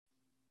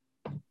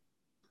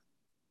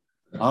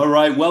All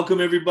right,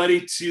 welcome everybody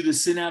to the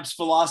Synapse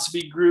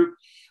Philosophy Group.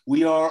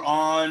 We are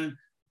on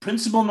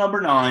principle number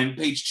 9,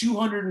 page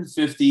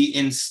 250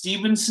 in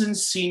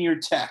Stevenson's senior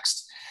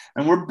text.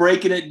 And we're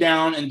breaking it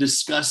down and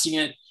discussing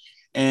it.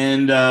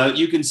 And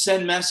you can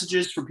send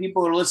messages for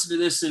people who are listening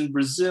to this in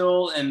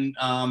Brazil and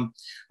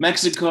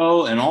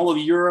Mexico and all of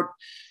Europe.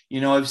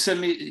 You know,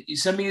 send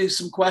me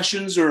some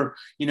questions, or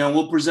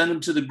we'll present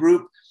them to the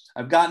group.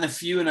 I've gotten a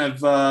few,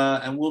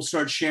 and we'll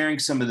start sharing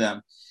some of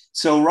them.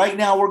 So right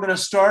now we're going to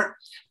start.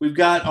 We've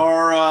got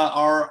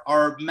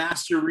our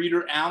master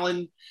reader,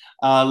 Alan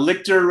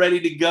Lichter, ready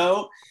to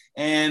go.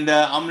 And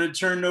I'm going to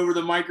turn over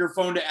the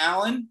microphone to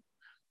Alan.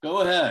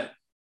 Go ahead.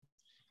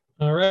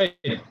 All right.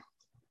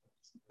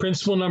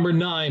 Principle number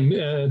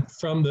 9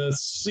 from the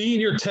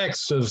senior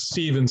text of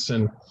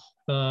Stevenson.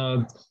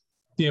 The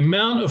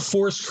amount of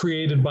force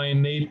created by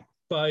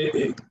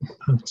The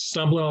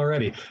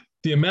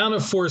amount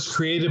of force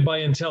created by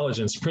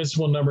intelligence,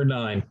 principle number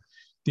 9.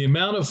 The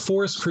amount of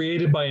force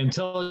created by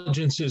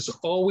intelligence is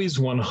always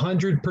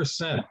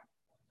 100%.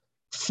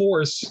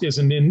 Force is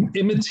an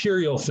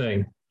immaterial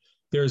thing.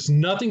 There's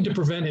nothing to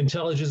prevent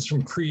intelligence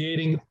from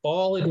creating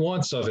all it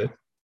wants of it.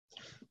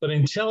 But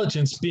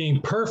intelligence,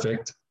 being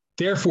perfect,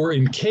 therefore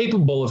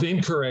incapable of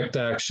incorrect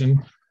action,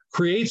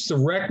 creates the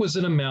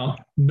requisite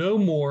amount, no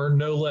more,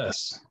 no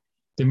less.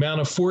 The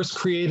amount of force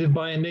created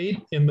by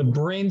innate in the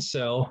brain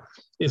cell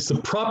is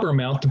the proper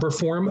amount to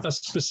perform a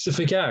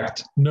specific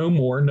act, no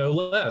more, no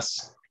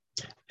less.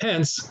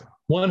 Hence,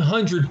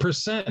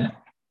 100%.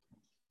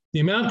 The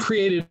amount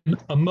created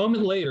a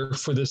moment later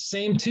for the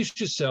same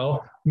tissue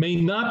cell may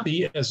not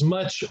be as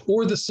much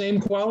or the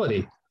same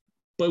quality,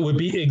 but would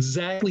be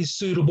exactly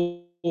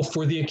suitable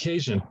for the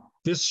occasion.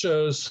 This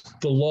shows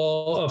the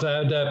law of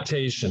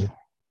adaptation.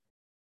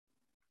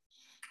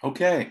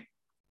 Okay.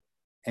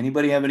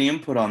 Anybody have any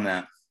input on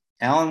that?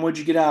 Alan, what'd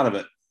you get out of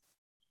it?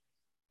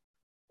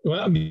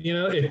 Well,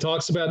 it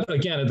talks about,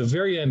 again, at the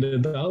very end,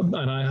 and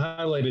I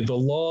highlighted the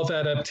law of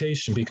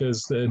adaptation,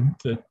 because the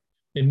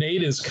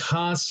innate is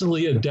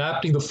constantly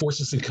adapting the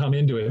forces that come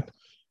into it.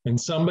 And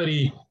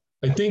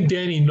I think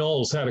Danny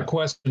Knowles had a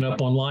question up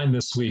online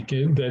this week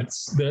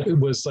that it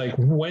was like,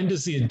 when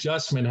does the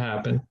adjustment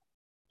happen?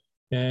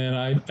 And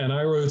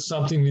I wrote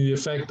something to the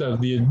effect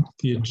of the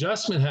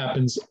adjustment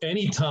happens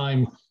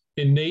anytime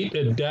innate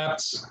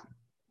adapts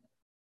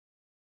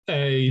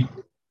a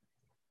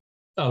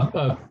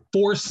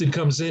force that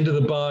comes into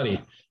the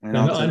body, an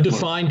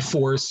undefined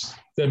force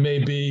that may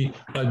be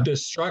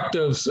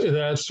destructive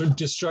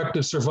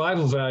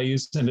survival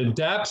values, and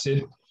adapts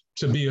it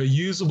to be a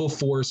usable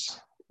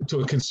force to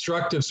a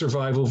constructive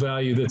survival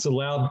value that's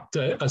allowed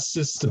to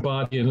assist the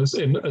body in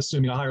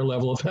assuming a higher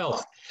level of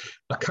health.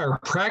 A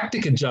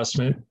chiropractic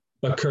adjustment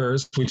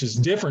occurs, which is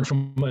different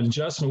from an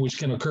adjustment which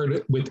can occur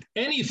with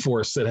any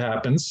force that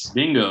happens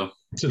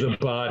to the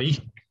body.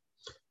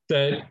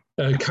 That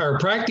a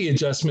chiropractic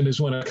adjustment is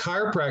when a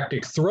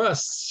chiropractic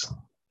thrusts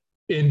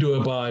into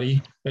a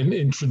body and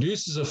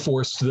introduces a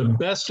force to the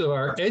best of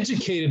our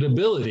educated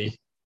ability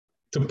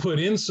to put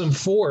in some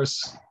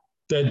force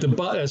that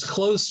is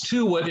close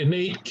to what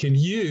innate can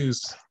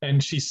use,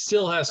 and she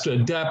still has to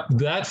adapt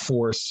that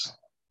force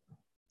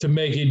to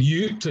make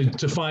it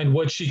to find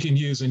what she can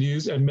use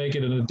and make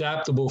it an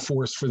adaptable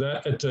force for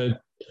that to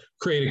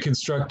create a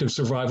constructive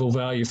survival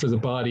value for the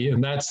body,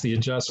 and that's the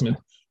adjustment.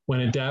 When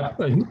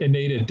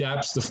innate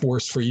adapts the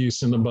force for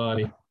use in the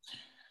body.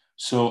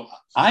 So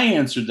I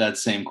answered that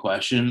same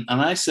question, and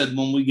I said,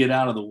 when we get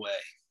out of the way.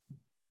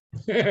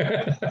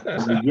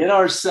 We get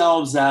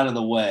ourselves out of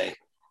the way.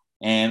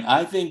 And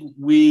I think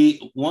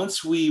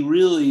once we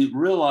really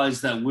realize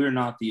that we're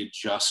not the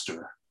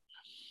adjuster,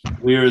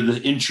 we're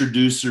the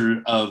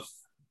introducer of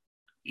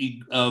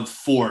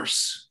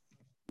force,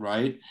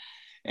 right?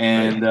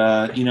 And,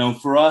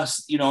 for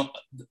us, the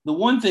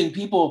one thing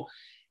people,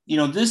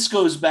 this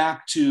goes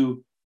back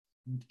to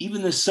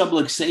even the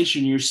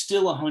subluxation, you're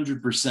still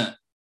 100%.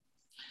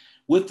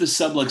 With the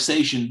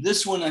subluxation,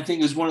 this one I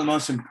think is one of the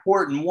most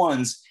important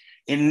ones.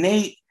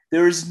 Innate,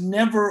 there is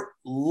never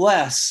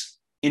less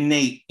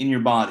innate in your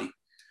body.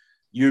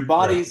 Your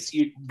body's,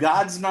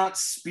 God's not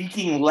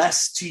speaking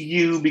less to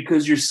you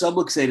because you're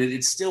subluxated.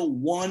 It's still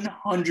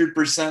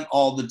 100%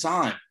 all the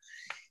time.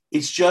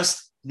 It's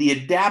just the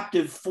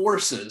adaptive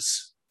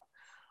forces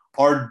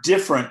are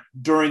different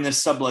during the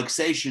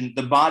subluxation.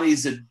 The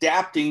body's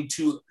adapting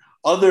to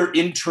other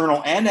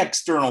internal and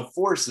external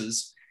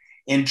forces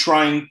and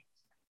trying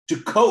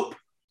to cope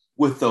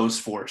with those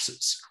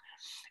forces.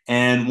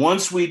 And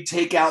once we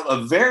take out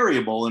a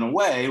variable in a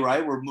way,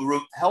 right,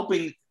 we're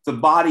helping the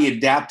body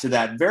adapt to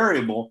that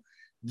variable,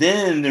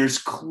 then there's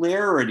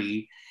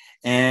clarity.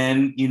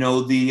 And,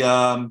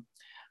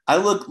 I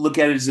look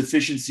at it as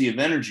efficiency of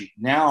energy.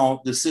 Now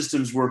the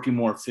system's working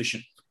more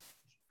efficient.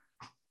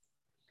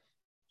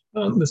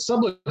 The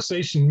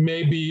subluxation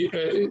may be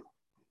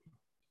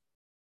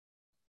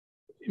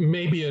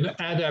an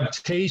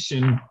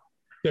adaptation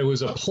that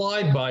was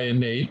applied by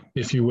innate,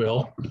 if you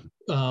will,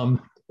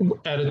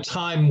 at a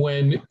time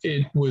when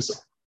it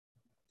was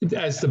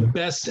as the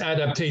best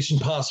adaptation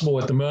possible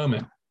at the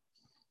moment.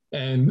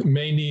 and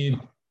may need,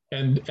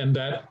 and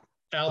that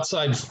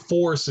outside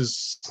force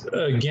is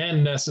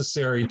again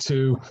necessary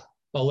to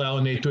allow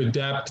innate to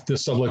adapt the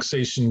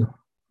subluxation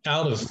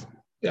out of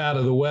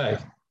the way.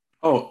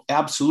 Oh,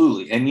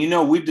 absolutely. And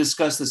we've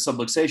discussed the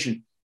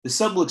subluxation. The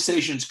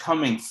subluxation is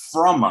coming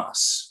from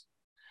us,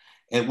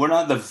 and we're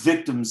not the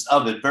victims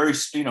of it. Very,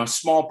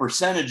 small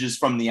percentages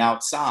from the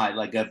outside,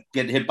 like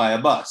get hit by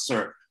a bus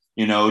or,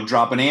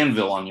 drop an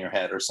anvil on your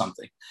head or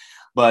something.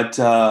 But,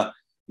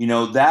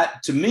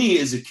 that to me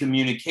is a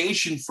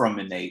communication from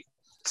innate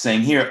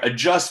saying, here,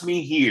 adjust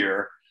me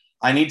here.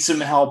 I need some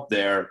help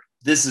there.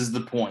 This is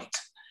the point.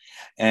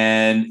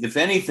 And if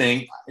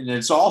anything, and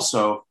it's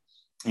also,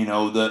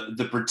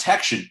 the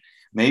protection.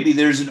 Maybe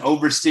there's an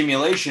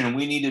overstimulation and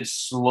we need to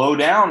slow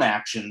down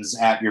actions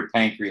at your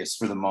pancreas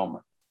for the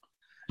moment.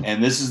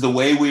 And this is the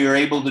way we are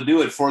able to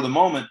do it for the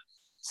moment.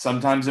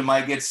 Sometimes it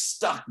might get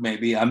stuck.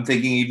 Maybe I'm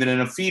thinking even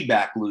in a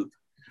feedback loop,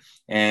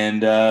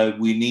 and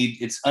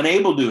it's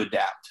unable to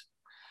adapt.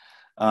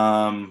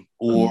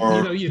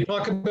 Or you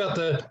talk about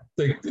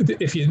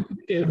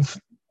if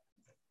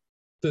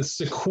the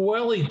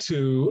sequelae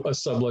to a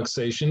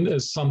subluxation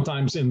is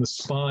sometimes in the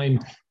spine,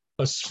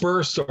 a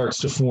spur starts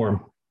to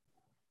form,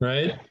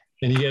 right?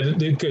 And you get it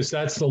because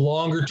that's the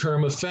longer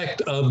term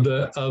effect of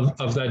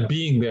that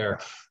being there.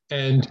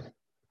 And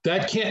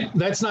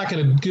that's not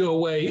going to go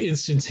away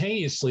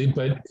instantaneously,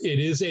 but it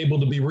is able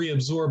to be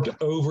reabsorbed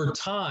over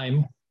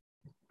time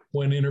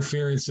when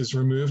interference is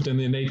removed, and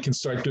the innate can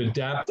start to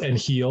adapt and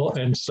heal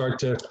and start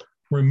to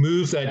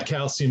remove that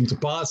calcium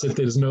deposit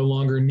that is no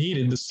longer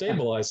needed to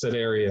stabilize that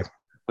area.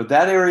 But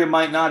that area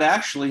might not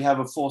actually have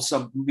a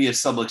be a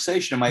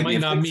subluxation. It might be a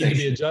not fixation. Need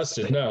to be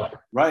adjusted. No.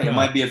 Right. No. It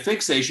might be a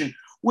fixation,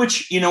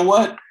 which,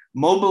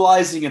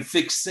 mobilizing a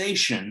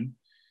fixation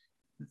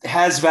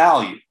has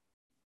value.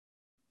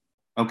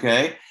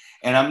 Okay.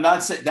 And I'm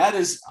not saying that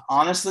is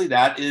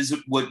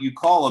what you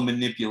call a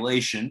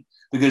manipulation,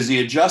 because the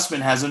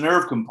adjustment has a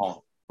nerve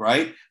component,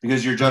 right?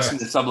 Because you're adjusting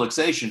the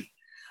subluxation.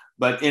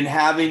 But in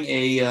having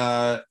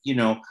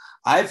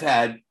I've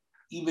had,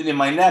 even in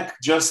my neck,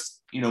 just,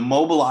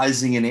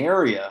 mobilizing an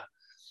area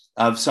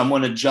of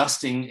someone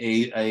adjusting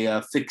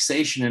a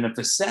fixation in a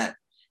facet,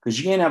 because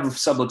you can't have a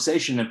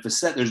subluxation in a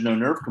facet. There's no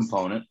nerve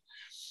component.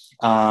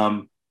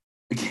 Again,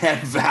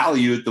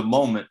 value at the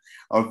moment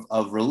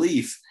of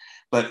relief.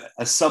 But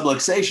a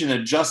subluxation,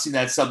 adjusting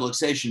that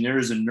subluxation, there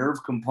is a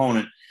nerve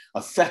component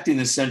affecting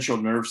the central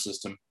nerve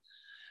system.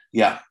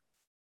 Yeah.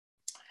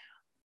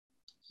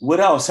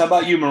 What else? How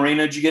about you,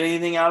 Marina? Did you get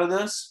anything out of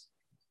this?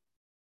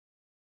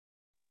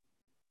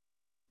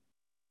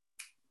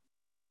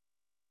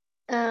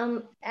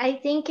 I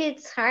think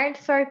it's hard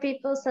for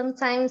people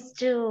sometimes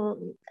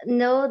to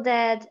know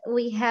that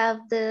we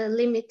have the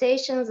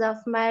limitations of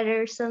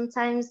matter.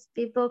 Sometimes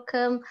people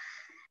come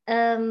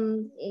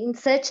in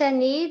such a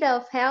need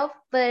of help,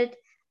 but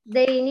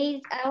they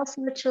need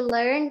also to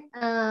learn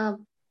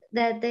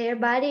that their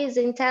body is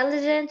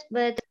intelligent,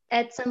 but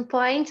at some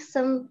point,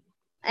 some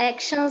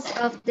actions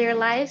of their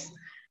lives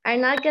are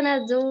not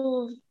gonna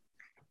do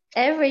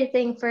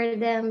everything for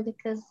them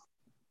because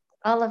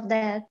all of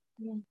that.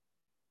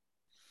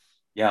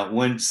 Yeah,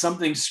 when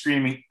something's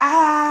screaming,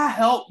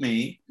 help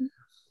me,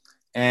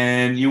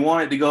 and you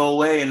want it to go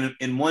away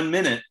in 1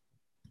 minute,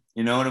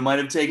 and it might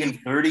have taken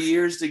 30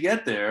 years to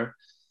get there.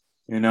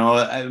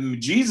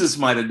 Jesus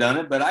might have done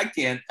it, but I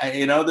can't.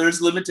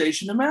 There's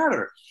limitation to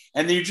matter.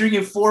 And then you're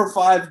drinking 4 or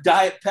 5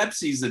 Diet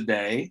Pepsis a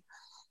day.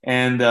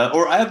 And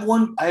or I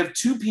have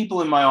 2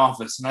 people in my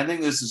office, and I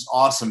think this is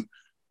awesome.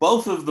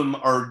 Both of them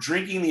are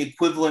drinking the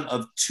equivalent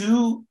of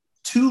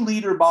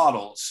 2-liter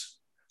bottles.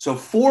 So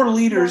 4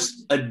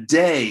 liters a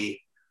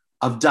day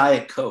of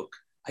Diet Coke.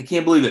 I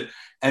can't believe it.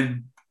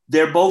 And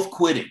they're both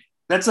quitting.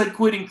 That's like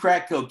quitting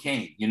crack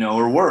cocaine,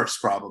 or worse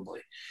probably.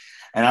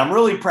 And I'm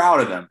really proud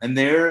of them. And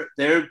they're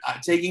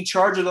taking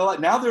charge of their life.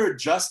 Now they're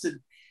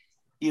adjusted.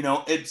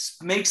 It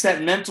makes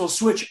that mental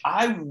switch.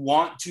 I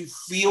want to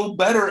feel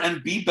better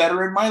and be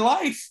better in my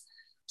life.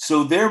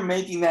 So they're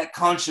making that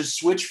conscious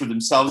switch for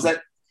themselves.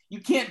 That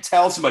you can't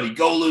tell somebody,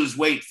 go lose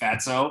weight,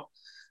 fatso.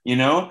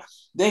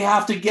 They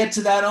have to get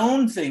to that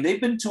own thing.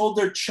 They've been told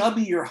they're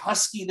chubby or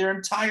husky their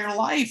entire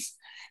life.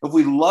 If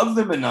we love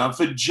them enough,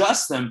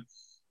 adjust them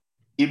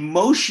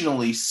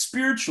emotionally,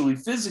 spiritually,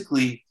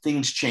 physically,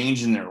 things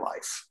change in their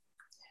life.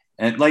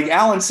 And like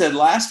Alan said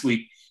last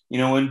week,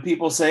 when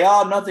people say,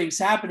 oh, nothing's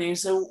happening,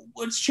 so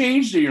what's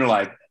changed in your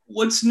life?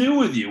 What's new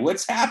with you?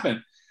 What's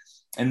happened?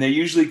 And they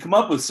usually come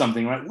up with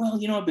something like, well,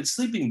 I've been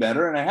sleeping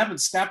better and I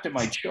haven't snapped at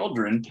my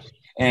children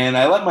and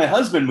I let my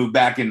husband move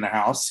back in the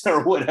house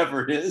or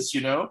whatever it is,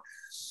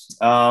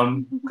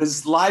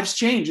 because lives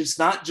change. It's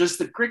not just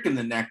the crick in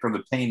the neck or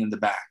the pain in the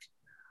back.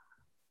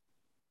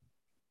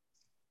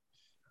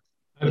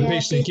 I had a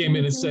patient came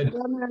in and said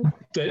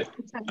that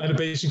I had a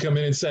patient come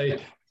in and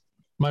say,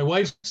 my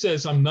wife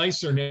says I'm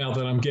nicer now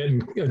that I'm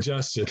getting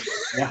adjusted.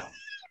 Yeah.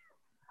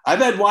 I've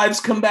had wives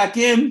come back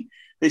in.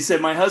 They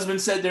said, my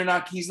husband said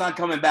he's not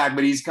coming back,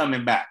 but he's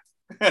coming back.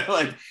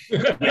 Like,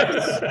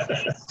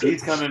 yes,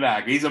 he's coming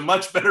back. He's a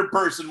much better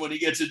person when he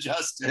gets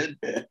adjusted.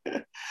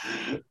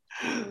 The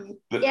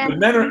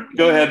men are,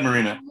 go ahead,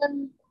 Marina.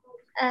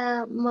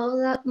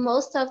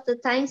 Most of the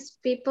times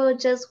people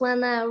just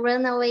want to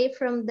run away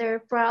from their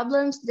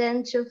problems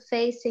than to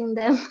facing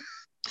them.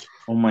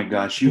 Oh my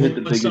gosh, you hit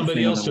the biggest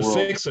somebody thing else in the to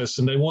world. fix us,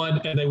 and they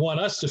want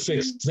us to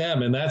fix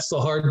them, and that's the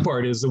hard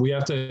part, is that we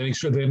have to make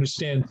sure they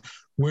understand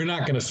we're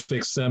not going to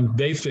fix them,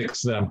 they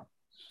fix them.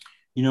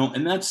 You know,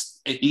 and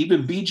that's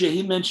even BJ,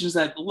 he mentions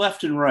that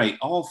left and right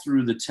all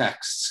through the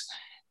texts,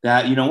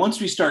 that, you know,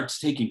 once we start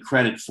taking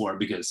credit for it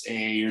because,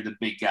 hey, you're the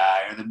big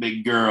guy or the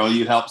big girl,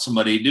 you help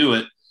somebody do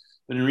it.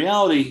 But in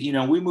reality, you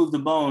know, we move the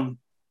bone,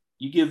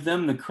 you give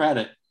them the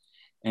credit.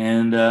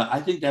 And I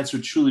think that's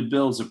what truly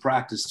builds a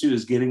practice too,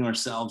 is getting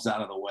ourselves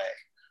out of the way.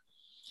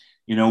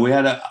 You know,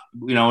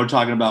 we're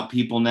talking about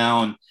people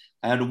now, and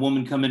I had a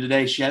woman come in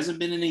today. She hasn't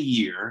been in a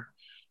year.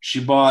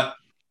 She bought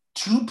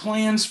 2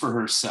 plans for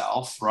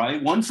herself,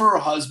 right? One for her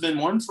husband,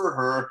 one for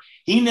her.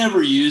 He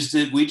never used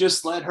it. We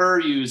just let her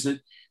use it.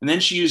 And then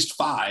she used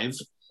 5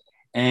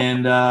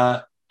 and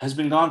has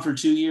been gone for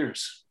 2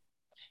 years.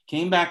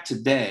 Came back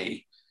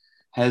today,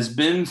 has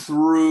been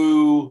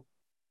through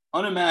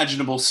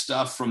unimaginable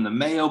stuff from the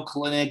Mayo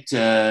Clinic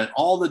to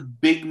all the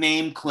big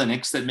name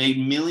clinics that made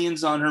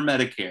millions on her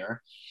Medicare,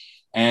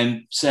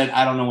 and said,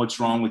 I don't know what's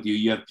wrong with you.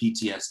 You have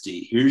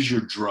PTSD. Here's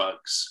your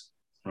drugs,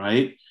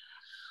 right?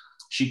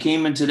 She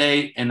came in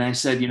today and I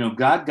said, you know,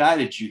 God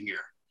guided you here.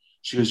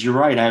 She goes, you're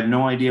right. I have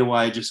no idea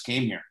why I just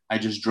came here. I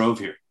just drove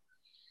here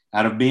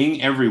out of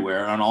being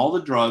everywhere on all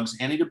the drugs,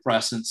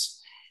 antidepressants.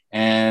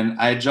 And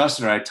I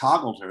adjusted her. I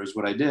toggled her is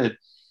what I did.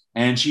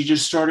 And she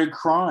just started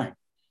crying.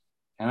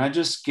 And I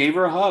just gave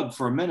her a hug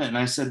for a minute. And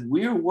I said,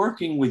 we're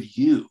working with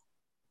you,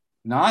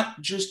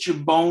 not just your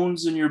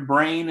bones and your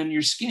brain and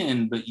your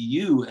skin, but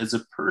you as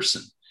a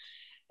person.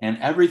 And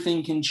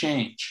everything can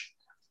change.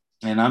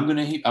 And I'm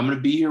going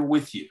to be here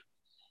with you.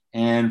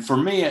 And for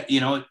me, you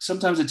know,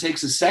 sometimes it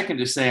takes a second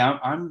to say,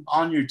 I'm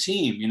on your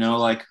team, you know,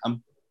 like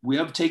we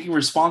have taken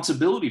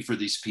responsibility for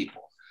these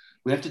people.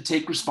 We have to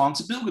take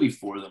responsibility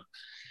for them.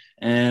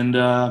 And,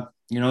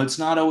 you know, it's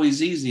not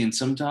always easy. And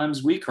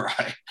sometimes we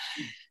cry.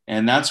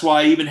 And that's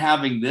why even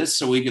having this,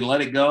 so we can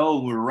let it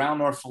go, we're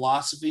around our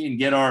philosophy and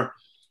get our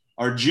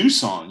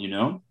juice on, you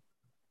know?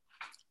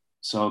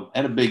 So I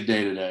had a big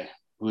day today.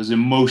 It was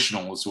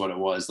emotional is what it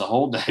was. The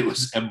whole day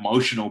was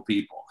emotional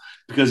people.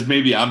 Because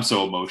maybe I'm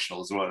so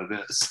emotional is what it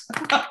is.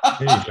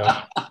 There you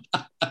go.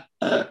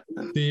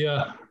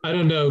 I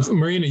don't know,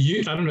 Marina,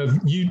 you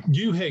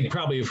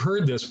probably have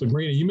heard this, but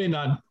Marina, you may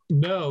not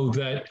know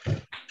that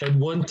at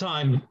one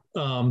time,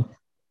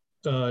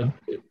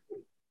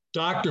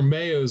 Dr.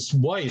 Mayo's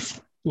wife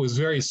was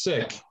very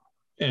sick,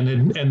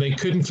 and they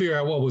couldn't figure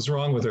out what was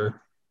wrong with her.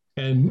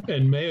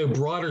 And Mayo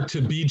brought her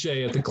to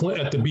BJ at the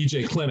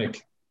BJ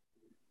clinic,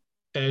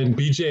 and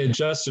BJ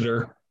adjusted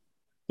her.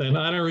 And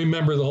I don't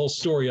remember the whole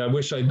story. I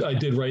wish I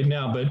did right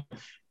now,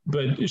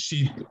 but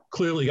she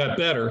clearly got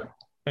better.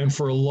 And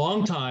for a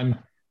long time,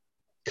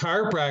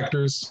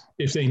 chiropractors,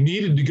 if they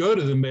needed to go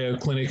to the Mayo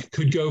Clinic,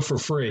 could go for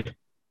free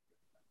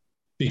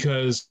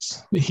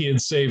because he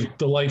had saved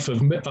the life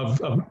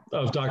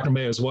of Dr.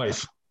 Mayo's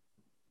wife.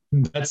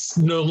 That's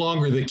no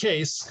longer the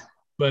case,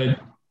 but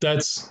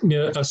that's, you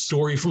know, a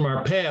story from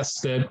our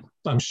past that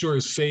I'm sure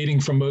is fading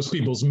from most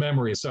people's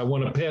memory. So I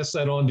want to pass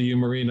that on to you,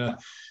 Marina.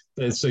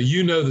 So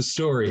you know the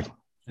story.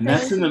 And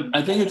that's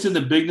I think it's in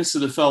The Bigness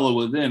of the Fellow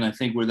Within. I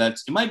think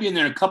it might be in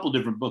there in a couple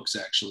different books,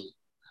 actually.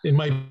 It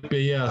might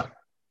be, yeah.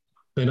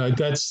 But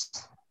that's,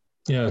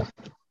 yeah.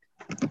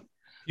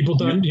 People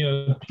don't, you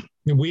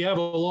know, we have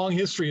a long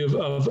history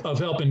of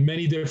helping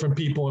many different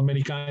people and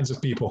many kinds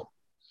of people.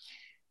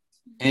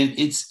 And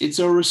it's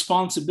our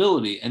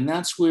responsibility. And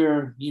that's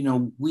where, you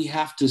know, we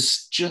have to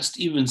just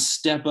even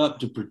step up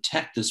to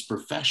protect this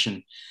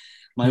profession.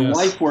 My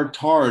wife worked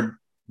hard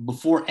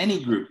before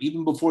any group,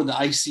 even before the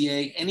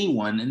ICA,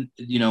 anyone, and,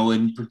 you know,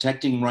 in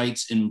protecting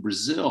rights in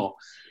Brazil.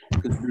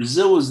 Because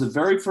Brazil was the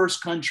very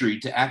first country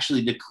to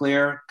actually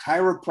declare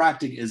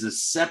chiropractic as a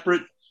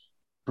separate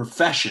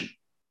profession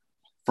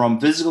from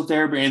physical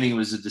therapy or anything. It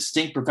was a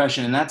distinct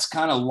profession. And that's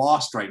kind of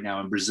lost right now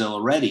in Brazil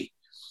already.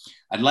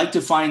 I'd like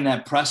to find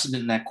that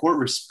precedent in that court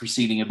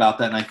proceeding about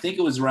that. And I think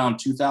it was around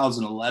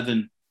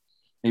 2011,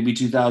 maybe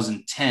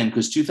 2010,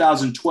 because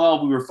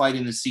 2012, we were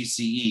fighting the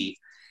CCE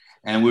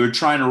and we were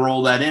trying to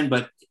roll that in,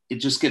 but it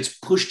just gets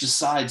pushed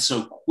aside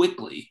so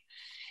quickly.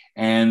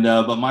 And,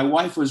 but my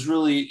wife was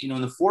really, you know,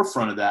 in the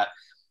forefront of that.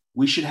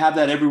 We should have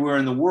that everywhere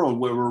in the world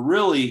where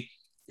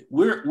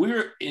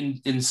we're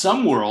in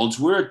some worlds,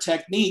 we're a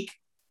technique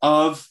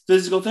of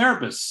physical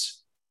therapists.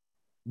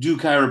 Do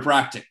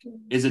chiropractic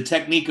is a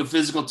technique of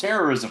physical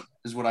terrorism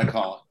is what I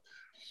call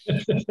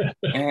it.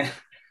 And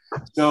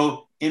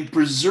so in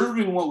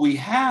preserving what we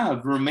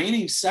have,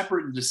 remaining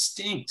separate and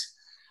distinct,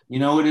 you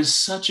know, it is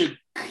such a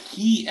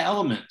key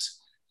element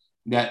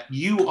that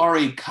you are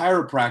a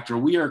chiropractor.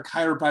 We are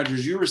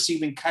chiropractors. You're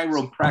receiving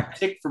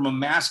chiropractic from a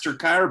master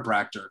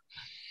chiropractor,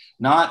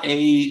 not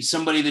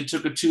somebody that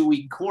took a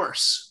 2-week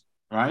course,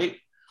 right?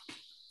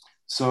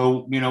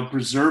 So,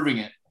 preserving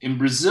it in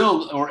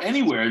Brazil or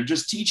anywhere,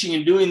 just teaching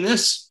and doing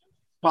this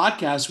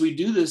podcast, we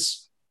do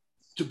this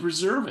to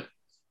preserve it.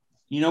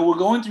 We're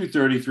going through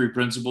 33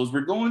 principles.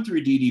 We're going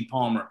through D.D.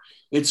 Palmer.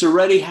 It's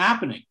already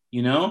happening,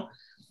 It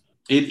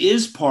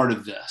is part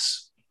of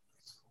this.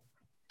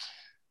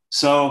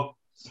 So,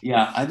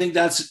 yeah, I think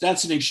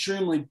that's an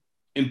extremely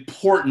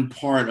important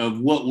part of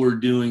what we're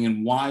doing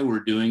and why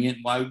we're doing it,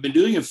 why we've been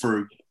doing it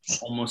for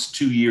almost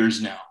 2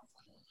 years now.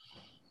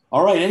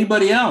 All right,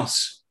 anybody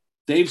else?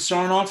 Dave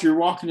Sarnoff, you're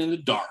walking in the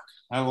dark.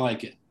 I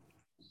like it.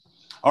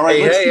 All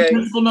right, let's do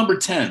principle number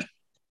 10.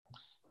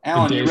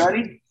 Alan, you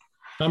ready?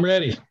 I'm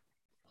ready.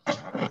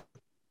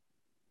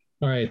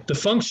 All right, the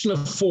function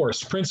of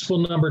force, principle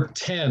number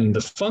 10.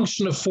 The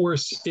function of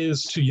force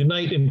is to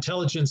unite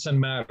intelligence and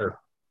matter.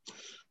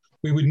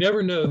 We would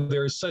never know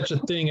there is such a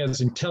thing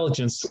as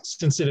intelligence,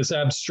 since it is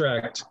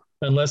abstract,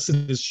 unless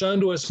it is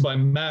shown to us by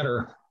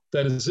matter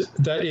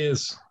that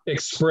is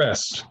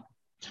expressed.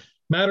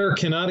 Matter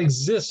cannot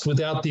exist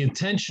without the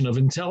attention of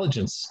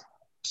intelligence.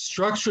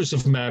 Structures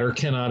of matter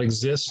cannot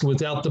exist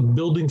without the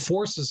building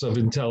forces of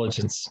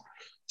intelligence.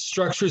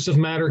 Structures of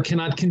matter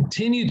cannot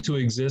continue to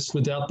exist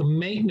without the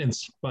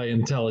maintenance by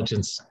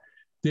intelligence.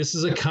 This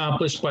is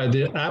accomplished by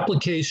the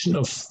application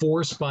of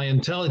force by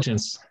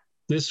intelligence.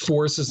 This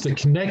force is the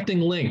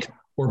connecting link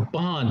or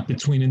bond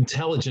between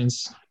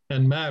intelligence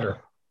and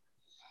matter.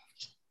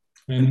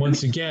 And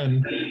once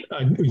again,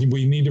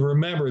 we need to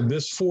remember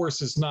this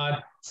force is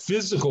not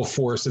physical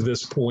force at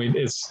this point.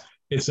 It's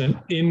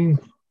an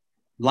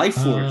life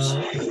force.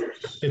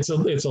 It's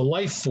a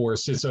life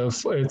force.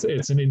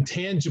 It's an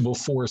intangible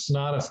force,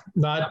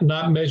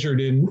 not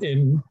measured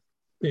in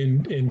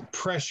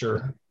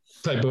pressure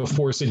type of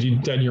force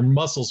that your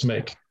muscles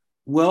make.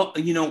 Well,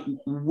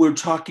 we're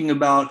talking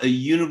about a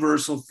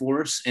universal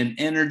force, an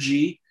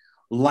energy,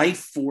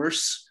 life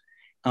force,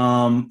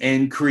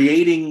 and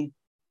creating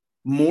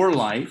more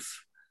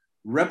life,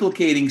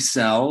 replicating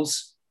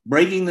cells,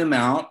 breaking them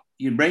out,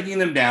 breaking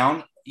them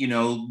down,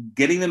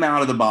 getting them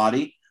out of the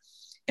body.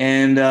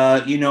 And,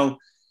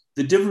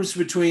 the difference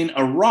between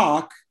a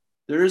rock,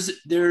 there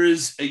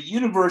is a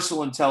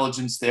universal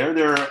intelligence there.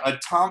 There are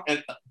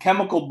atomic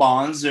chemical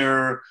bonds.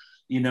 There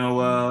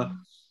are,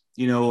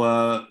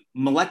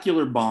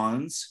 molecular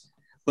bonds,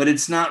 but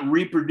it's not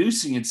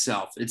reproducing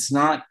itself. It's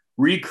not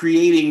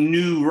recreating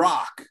new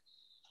rock.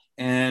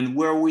 And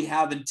where we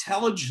have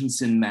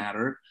intelligence in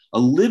matter, a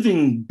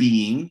living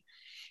being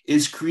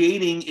is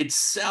creating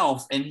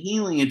itself and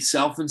healing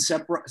itself and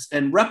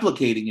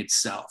replicating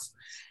itself.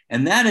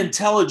 And that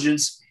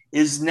intelligence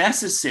is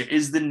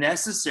the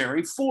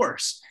necessary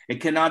force. It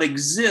cannot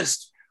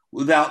exist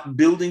without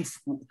building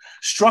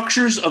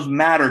structures of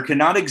matter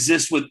cannot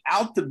exist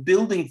without the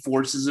building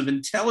forces of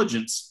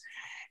intelligence.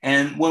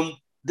 And when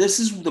this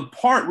is the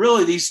part,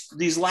 really,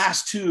 these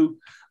last two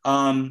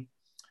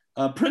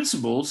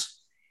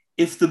principles,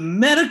 if the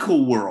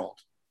medical world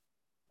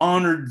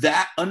honored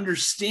that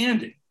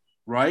understanding,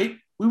 right,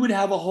 we would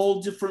have a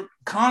whole different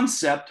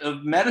concept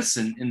of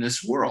medicine in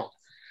this world,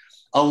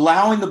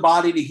 allowing the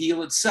body to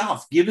heal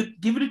itself. Give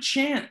it a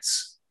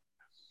chance.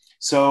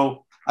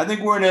 So I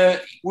think we're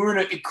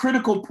in a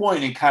critical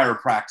point in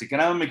chiropractic,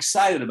 and I'm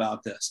excited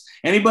about this.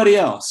 Anybody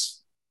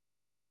else?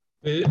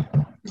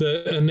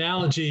 The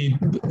analogy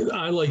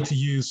I like to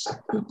use,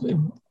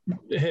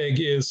 Heg,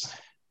 is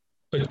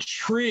a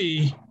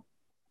tree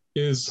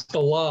is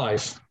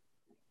alive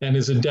and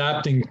is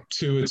adapting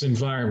to its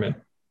environment.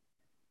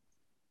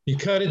 You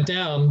cut it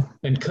down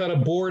and cut a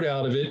board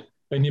out of it,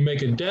 and you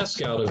make a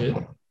desk out of it,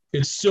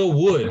 it's still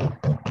wood.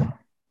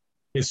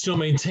 It still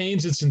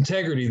maintains its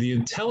integrity. The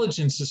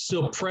intelligence is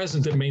still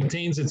present that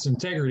maintains its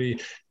integrity.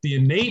 The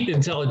innate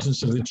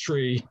intelligence of the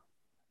tree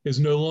is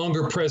no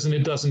longer present.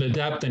 It doesn't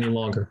adapt any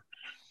longer.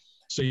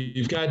 So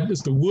you've got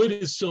this, the wood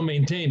is still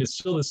maintained. It's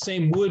still the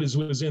same wood as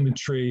was in the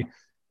tree,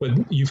 but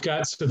you've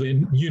got, so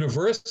the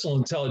universal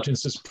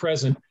intelligence is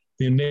present.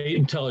 The innate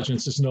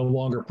intelligence is no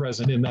longer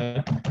present in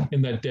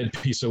that dead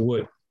piece of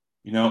wood.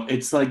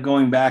 It's like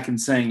going back and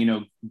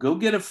saying, go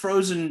get a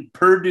frozen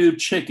Perdue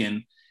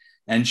chicken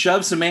and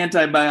shove some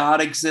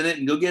antibiotics in it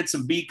and go get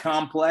some B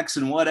complex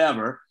and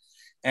whatever.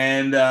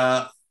 And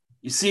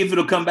you see if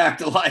it'll come back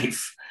to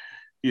life.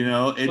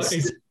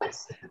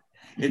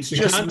 It's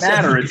just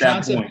matter at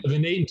that point. The concept of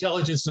innate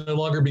intelligence no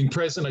longer being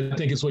present, I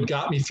think, is what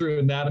got me through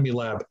anatomy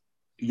lab.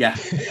 Yeah.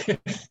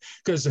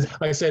 Because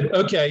I said,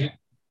 okay,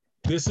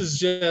 this is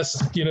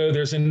just,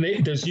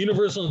 there's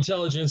universal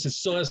intelligence. It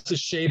still has the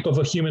shape of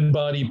a human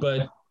body,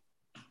 but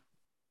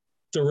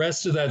the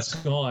rest of that's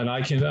gone.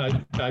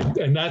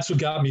 And that's what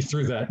got me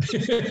through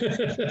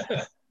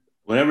that.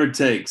 Whatever it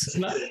takes.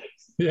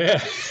 Yeah.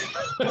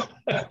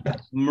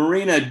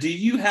 Marina, do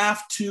you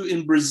have to,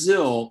 in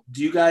Brazil,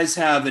 do you guys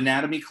have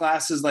anatomy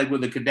classes like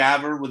with a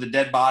cadaver, with a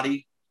dead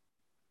body?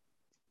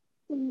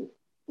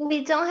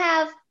 We don't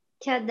have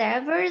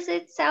cadavers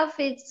itself.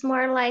 It's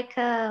more like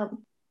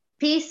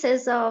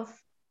pieces of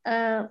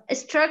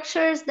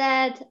structures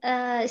that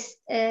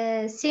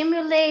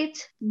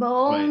simulate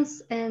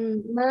bones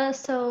and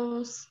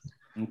muscles.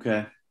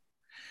 Okay.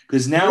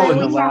 Because now in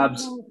the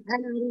labs,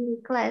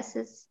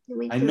 classes,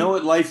 I know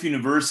at Life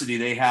University,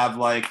 they have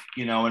like,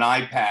 an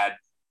iPad,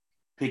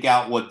 pick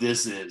out what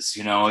this is.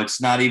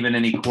 It's not even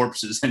any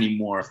corpses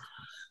anymore.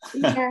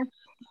 Yeah.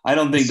 I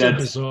don't think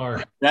that's so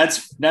bizarre.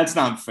 That's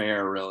not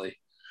fair, really.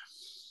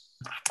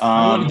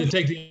 I wanted to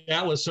take the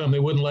Atlas home. They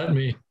wouldn't let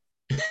me.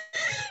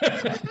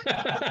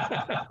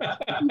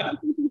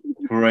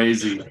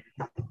 Crazy.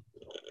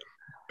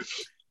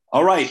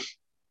 All right.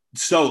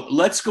 So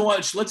let's go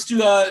on. Let's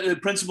do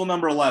principle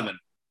number 11.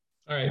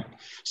 All right.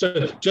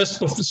 So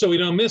just so we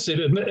don't miss it,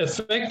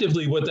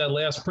 effectively what that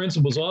last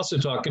principle is also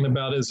talking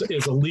about is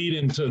a lead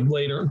into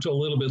a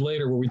little bit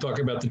later where we talk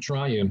about the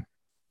triune.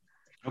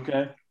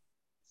 Okay.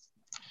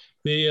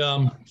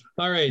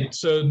 All right.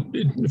 So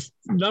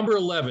number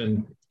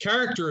 11,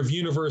 character of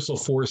universal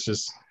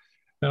forces.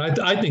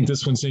 And I think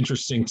this one's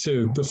interesting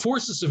too. The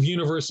forces of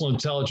universal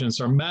intelligence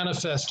are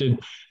manifested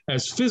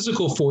as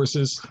physical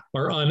forces,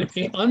 are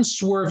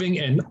unswerving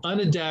and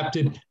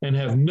unadapted, and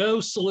have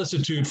no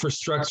solicitude for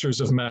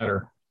structures of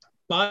matter.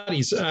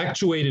 Bodies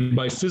actuated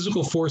by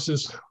physical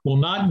forces will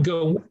not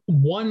go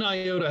one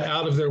iota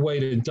out of their way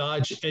to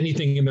dodge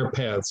anything in their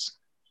paths.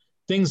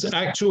 Things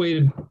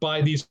actuated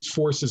by these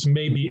forces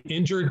may be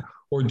injured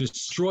or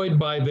destroyed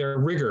by their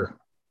rigor.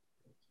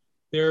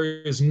 There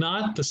is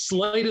not the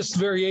slightest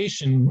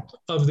variation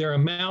of their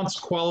amounts,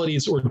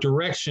 qualities, or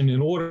direction in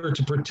order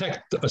to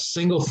protect a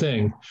single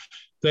thing.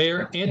 They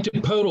are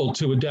antipodal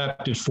to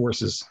adapted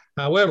forces.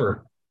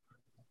 However,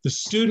 the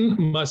student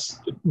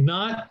must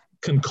not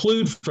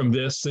conclude from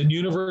this that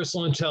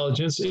universal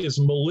intelligence is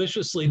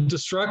maliciously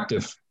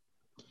destructive.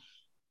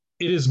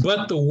 It is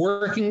but the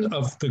working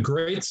of the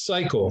great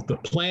cycle, the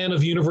plan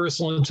of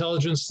universal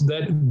intelligence,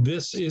 that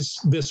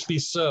this be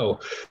so,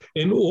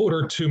 in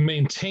order to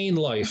maintain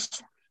life.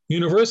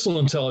 Universal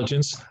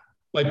intelligence,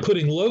 by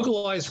putting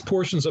localized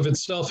portions of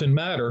itself in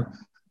matter,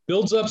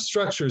 builds up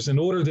structures in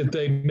order that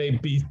they may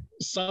be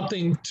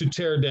something to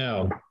tear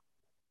down.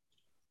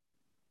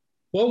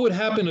 What would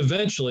happen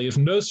eventually if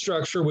no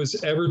structure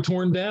was ever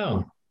torn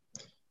down?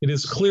 It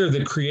is clear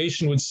that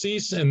creation would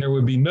cease and there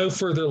would be no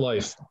further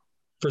life.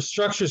 For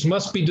structures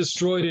must be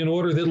destroyed in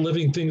order that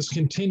living things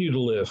continue to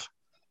live.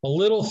 A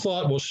little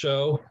thought will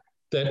show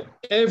that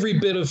every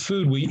bit of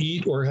food we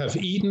eat or have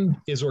eaten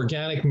is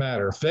organic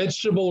matter,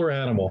 vegetable or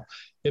animal.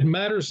 It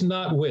matters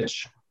not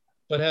which,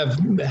 but have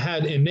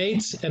had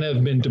innates and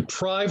have been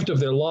deprived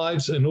of their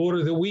lives in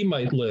order that we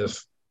might live.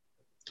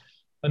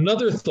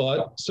 Another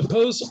thought,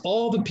 suppose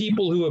all the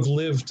people who have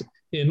lived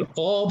in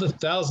all the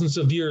thousands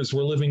of years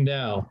we're living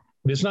now.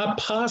 It is not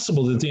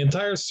possible that the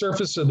entire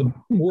surface of the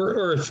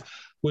earth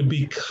would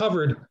be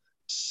covered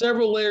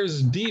several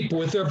layers deep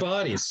with their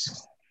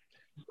bodies.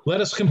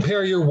 Let us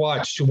compare your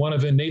watch to one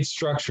of innate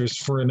structures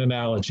for an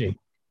analogy.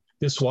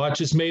 This watch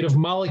is made of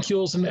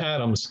molecules and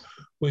atoms,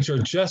 which are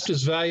just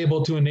as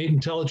valuable to innate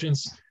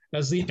intelligence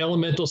as the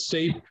elemental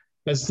state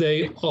as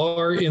they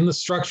are in the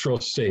structural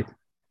state.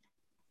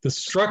 The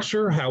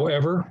structure,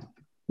 however,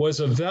 was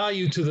of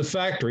value to the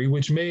factory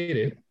which made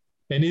it,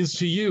 and is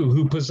to you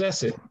who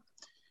possess it.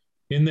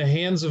 In the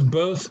hands of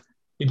both,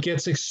 it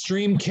gets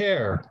extreme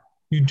care.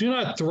 You do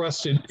not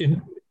thrust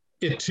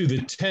it to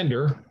the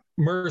tender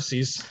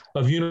mercies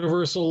of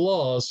universal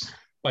laws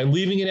by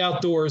leaving it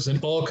outdoors in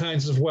all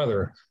kinds of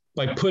weather,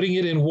 by putting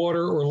it in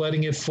water or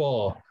letting it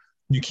fall.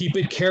 You keep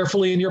it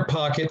carefully in your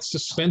pocket,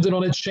 suspended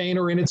on a chain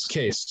or in its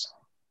case.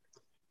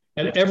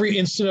 At every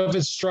instant of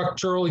its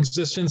structural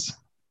existence,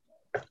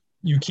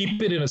 you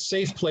keep it in a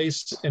safe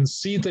place and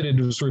see that it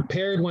is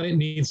repaired when it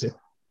needs it.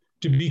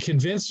 To be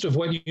convinced of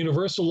what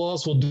universal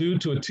laws will do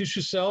to a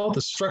tissue cell,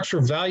 the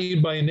structure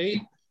valued by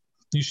innate,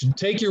 you should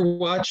take your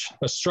watch,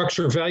 a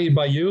structure valued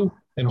by you,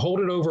 and hold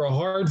it over a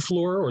hard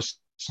floor or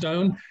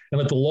stone and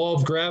let the law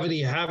of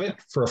gravity have it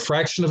for a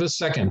fraction of a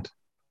second.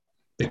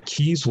 The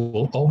keys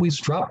will always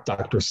drop,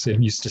 Dr.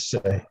 Sim used to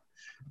say.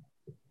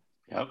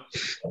 Yep.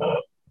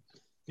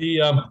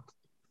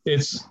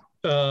 It's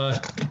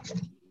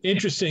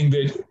interesting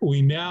that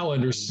we now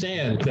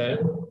understand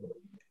that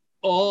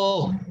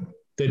all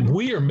that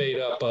we are made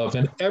up of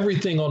and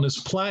everything on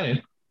this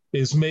planet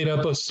is made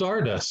up of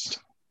stardust.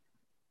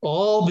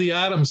 All the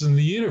atoms in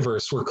the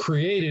universe were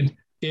created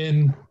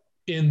in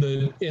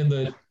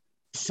the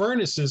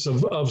furnaces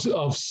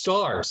of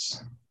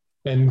stars,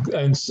 and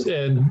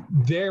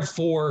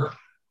therefore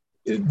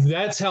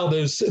that's how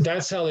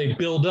they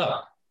build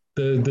up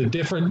the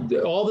different,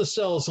 all the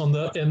cells on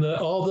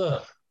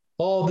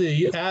all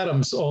the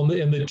atoms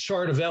in the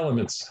chart of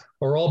elements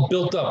are all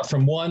built up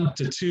from 1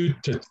 to 2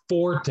 to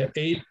 4 to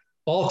 8,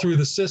 all through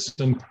the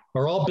system,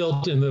 are all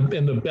built in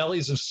the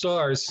bellies of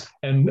stars.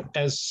 And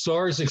as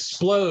stars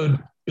explode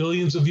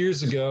billions of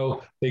years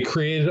ago, they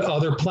created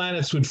other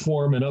planets would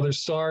form and other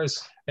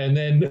stars. And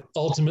then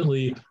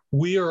ultimately,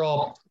 we are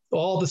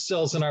all the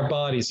cells in our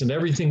bodies and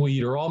everything we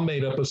eat are all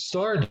made up of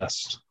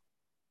stardust.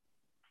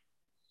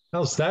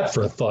 How's that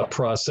for a thought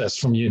process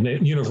from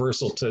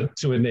universal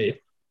to innate?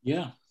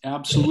 Yeah,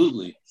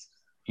 absolutely.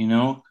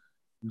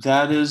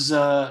 That is,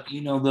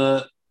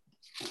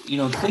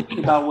 thinking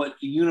about what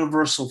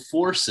universal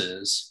force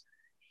is,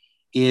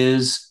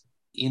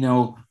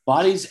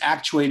 bodies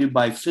actuated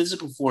by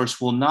physical force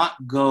will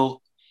not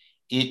go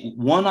in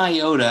one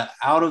iota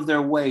out of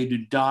their way to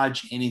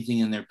dodge anything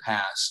in their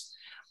past.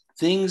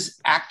 Things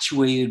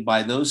actuated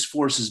by those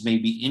forces may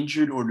be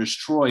injured or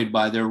destroyed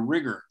by their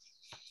rigor.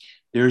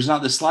 There is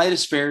not the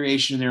slightest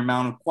variation in their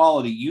amount of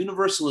quality.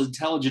 Universal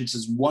intelligence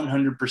is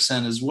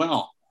 100% as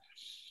well.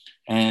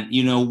 And,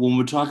 when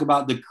we talk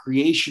about the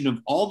creation of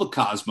all the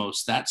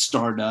cosmos, that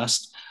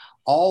stardust,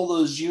 all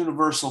those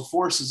universal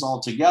forces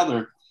all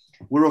together,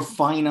 we're a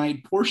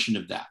finite portion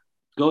of that.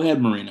 Go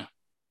ahead, Marina.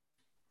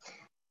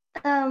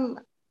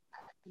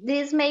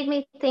 This made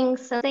me think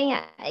something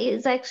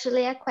is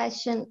actually a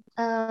question.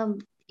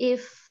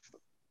 If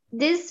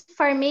this,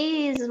 for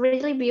me, is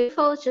really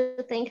beautiful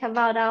to think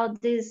about all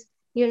these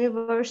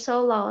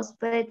universal laws,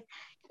 but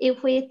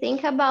if we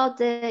think about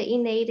the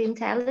innate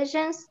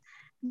intelligence,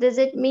 does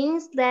it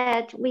mean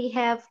that we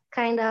have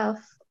kind of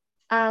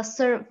a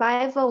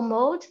survival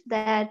mode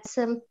that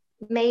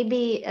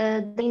maybe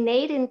the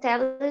innate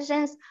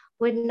intelligence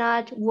would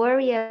not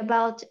worry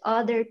about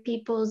other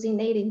people's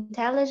innate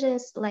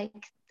intelligence, like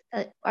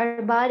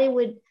our body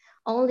would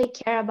only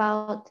care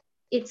about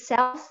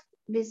itself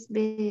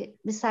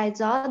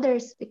besides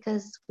others,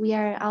 because we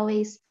are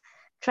always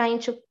trying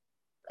to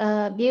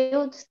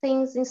build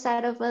things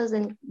inside of us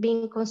and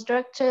being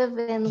constructive,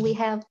 and we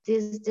have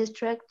these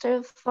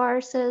destructive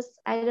forces.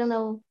 I don't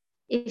know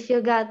if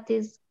you got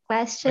this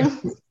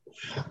question.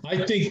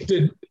 I think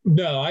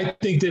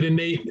that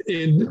innate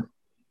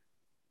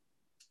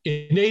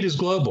is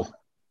global.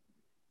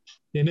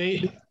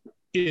 Innate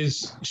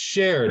is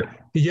shared.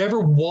 Do you ever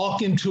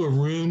walk into a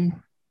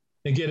room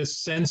and get a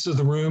sense of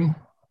the room,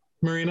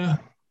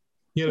 Marina?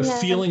 You get a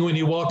feeling when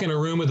you walk in a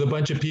room with a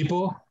bunch of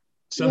people?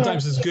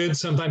 Sometimes it's good.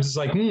 Sometimes it's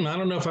like, I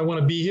don't know if I want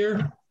to be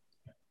here.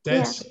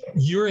 That's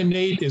your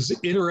innate is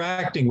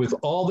interacting with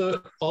all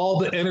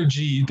the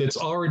energy that's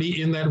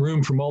already in that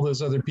room from all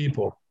those other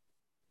people.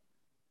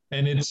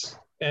 And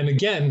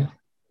again,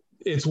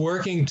 it's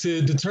working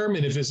to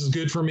determine if this is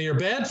good for me or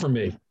bad for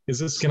me.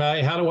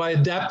 How do I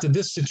adapt to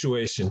this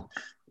situation?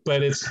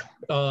 But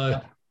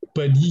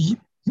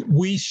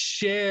we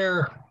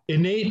share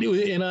innate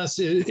in us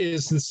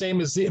is the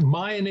same as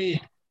my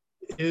innate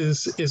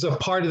is a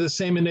part of the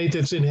same innate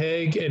that's in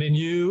Haig and in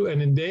you and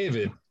in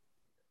David.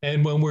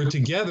 And when we're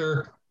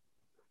together,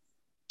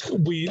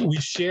 we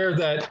share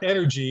that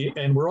energy,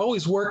 and we're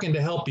always working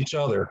to help each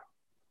other.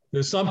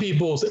 There's some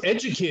people's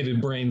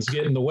educated brains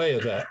get in the way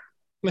of that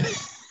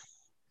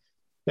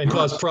and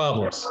cause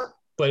problems.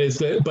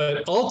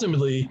 But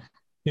ultimately,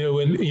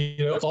 when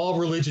all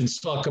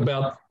religions talk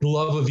about the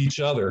love of each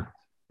other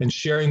and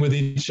sharing with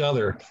each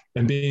other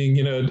and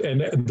being,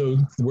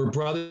 we're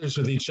brothers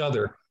with each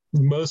other.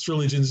 Most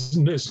religions,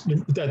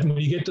 that when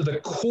you get to the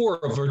core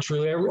of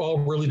virtually all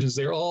religions,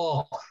 they're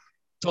all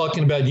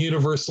talking about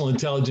universal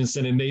intelligence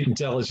and innate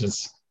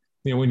intelligence.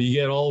 When you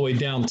get all the way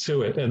down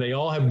to it, and they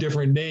all have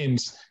different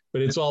names,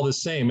 but it's all the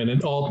same.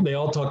 And they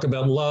all talk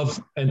about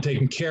love and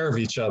taking care of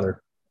each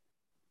other.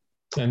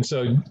 And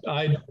so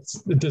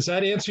does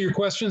that answer your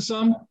question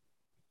some?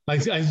 I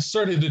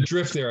started to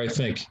drift there, I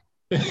think.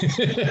 No,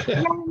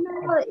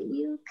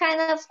 you kind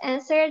of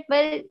answered,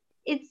 but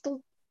it's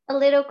a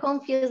little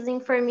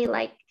confusing for me,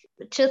 like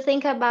to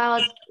think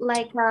about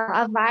like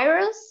a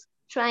virus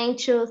trying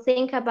to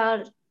think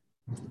about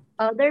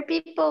other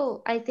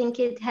people. I think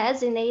it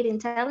has innate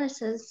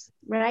intelligence,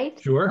 right?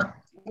 Sure,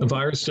 the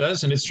virus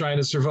does, and it's trying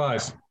to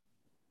survive.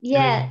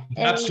 Yeah, it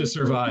has to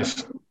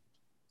survive.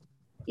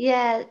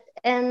 Yeah,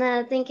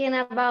 and thinking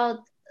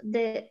about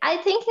I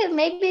think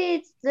maybe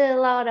it's the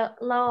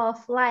law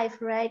of life,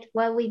 right?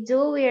 What we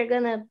do, we are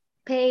gonna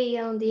pay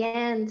on the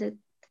end.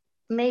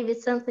 Maybe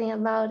something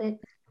about it.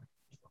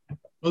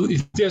 Well,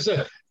 if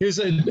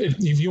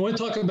you want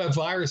to talk about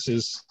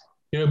viruses,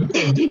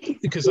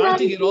 because I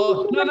think it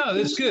all. No,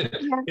 that's good.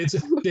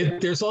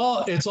 It's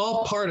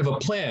all part of a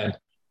plan,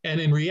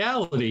 and in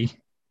reality,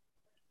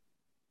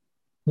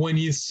 when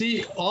you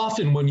see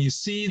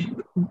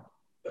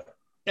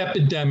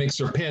epidemics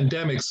or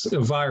pandemics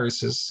of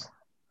viruses,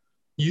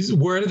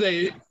 where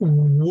the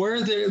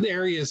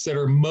areas that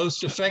are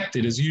most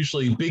affected is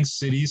usually big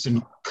cities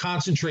and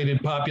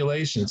concentrated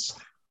populations,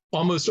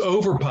 almost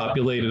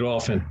overpopulated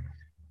often.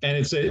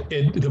 And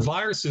the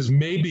viruses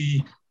may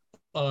be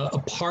a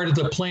part of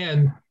the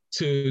plan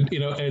to,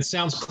 and it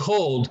sounds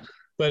cold,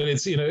 but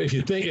it's, if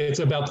you think it's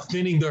about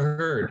thinning the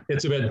herd,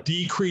 it's about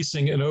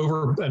decreasing an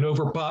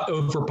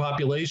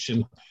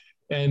overpopulation.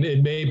 And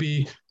it may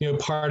be,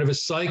 part of a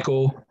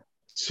cycle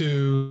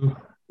to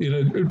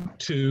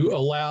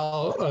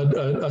allow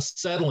a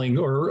settling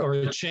or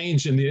a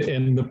change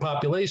in the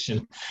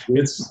population.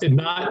 It's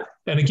not,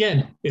 and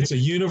again, it's a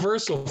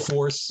universal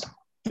force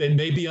that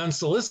may be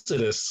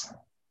unsolicitous.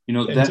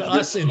 To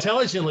us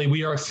intelligently,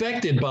 we are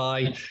affected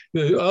by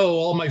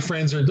all my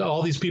friends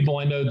all these people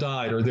I know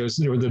died, or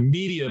the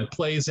media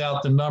plays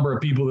out the number of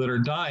people that are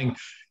dying.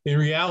 In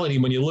reality,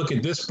 when you look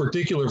at this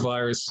particular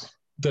virus,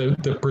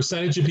 the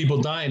percentage of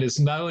people dying is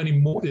not any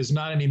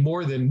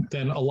more than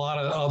a lot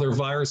of other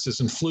viruses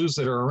and flus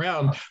that are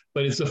around,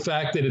 but it's the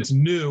fact that it's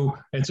new,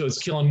 and so it's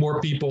killing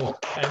more people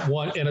at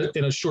one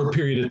in a short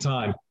period of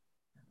time.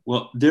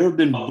 Well, there have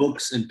been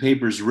books and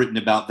papers written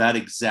about that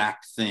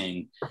exact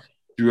thing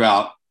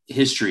throughout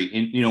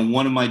history. And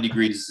one of my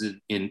degrees is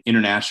in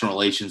international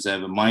relations. I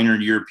have a minor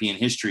in European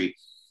history,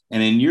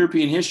 and in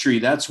European history,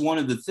 that's one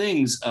of the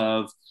things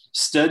of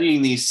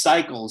studying these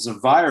cycles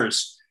of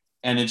virus.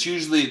 And it's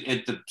usually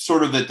at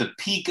the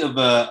peak of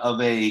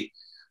a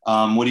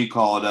what do you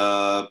call it,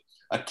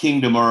 a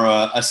kingdom or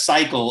a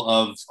cycle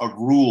of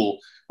rule,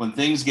 when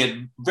things get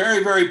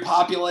very, very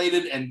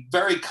populated and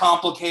very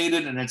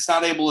complicated and it's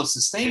not able to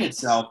sustain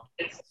itself.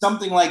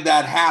 Something like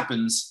that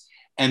happens,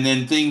 and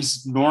then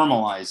things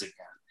normalize again.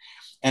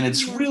 And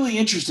it's really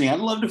interesting. I'd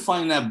love to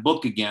find that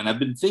book again. I've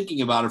been thinking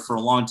about it for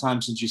a long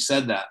time since you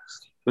said that.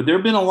 But there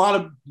have been a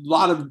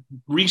lot of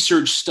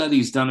research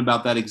studies done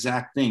about that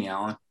exact thing,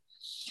 Alan.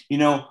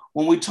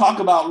 When we talk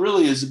about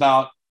really is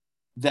about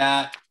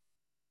that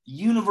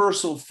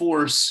universal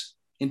force,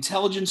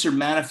 intelligence are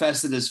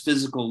manifested as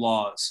physical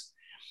laws.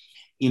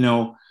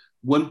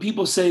 When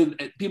people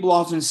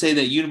often say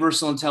that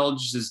universal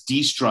intelligence is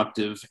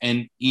destructive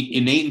and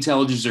innate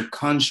intelligence are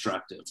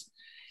constructive.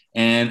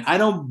 And I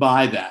don't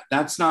buy that.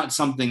 That's not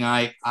something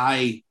I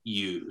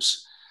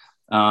use.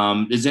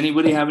 Does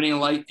anybody have any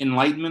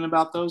enlightenment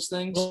about those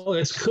things? Well,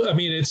 it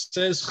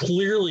says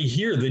clearly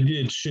here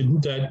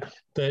that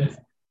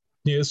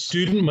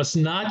student must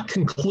not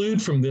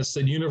conclude from this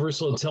that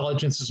universal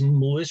intelligence is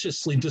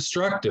maliciously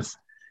destructive.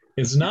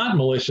 It's not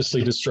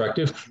maliciously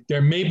destructive.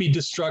 There may be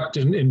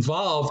destruction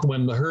involved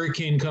when the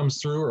hurricane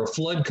comes through or a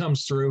flood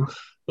comes through,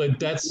 but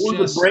that's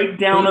just the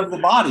breakdown of the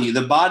body.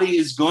 The body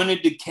is going to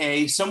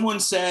decay.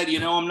 Someone said,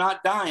 I'm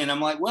not dying. I'm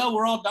like, well,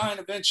 we're all dying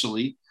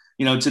eventually.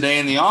 Today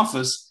in the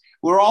office,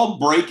 we're all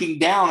breaking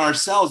down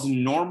ourselves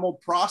in normal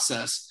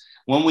process.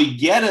 When we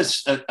get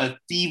a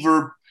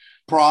fever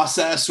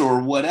process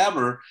or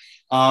whatever,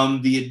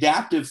 the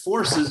adaptive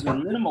forces are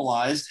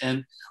minimalized,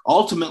 and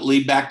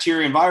ultimately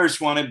bacteria and virus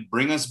want to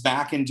bring us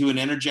back into an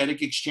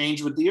energetic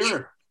exchange with the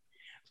earth.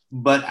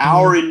 But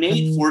our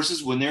innate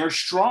forces, when they're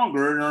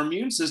stronger in our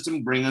immune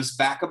system, bring us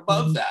back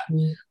above that.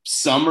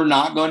 Some are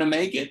not going to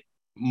make it,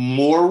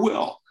 more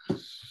will.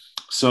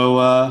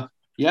 So,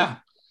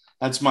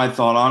 that's my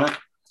thought on it.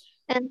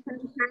 And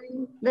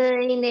sometimes the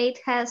innate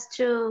has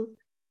to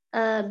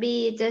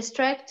be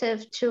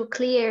destructive to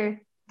clear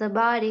the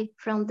body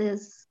from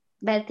these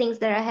bad things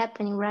that are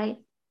happening, right?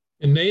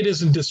 Innate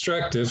isn't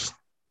destructive.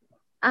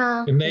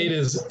 Innate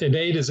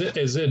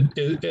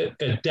it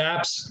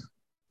adapts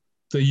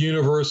the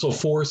universal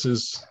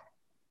forces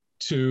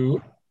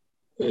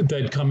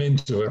that come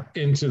into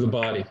the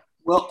body.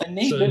 Well,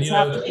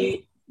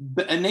 innate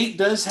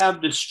does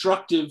have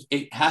destructive.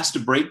 It has to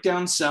break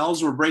down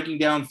cells. We're breaking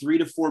down 3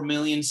 to 4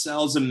 million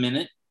cells a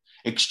minute,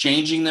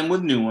 exchanging them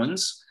with new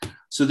ones.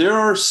 So there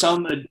are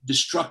some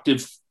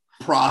destructive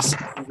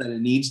processes that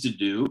it needs to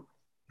do,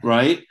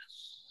 right?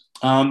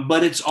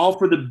 But it's all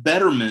for the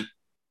betterment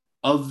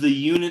of the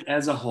unit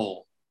as a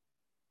whole.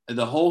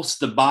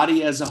 The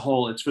body as a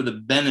whole, it's for the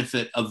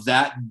benefit of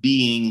that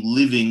being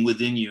living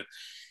within you.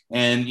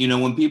 And,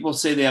 when people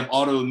say they have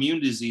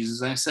autoimmune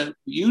diseases, I said,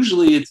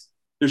 usually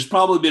there's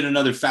probably been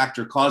another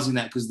factor causing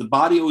that, because the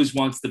body always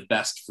wants the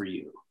best for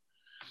you.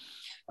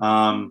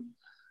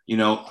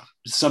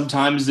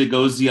 Sometimes it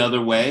goes the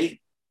other way.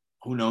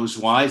 Who knows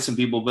why? Some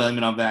people blame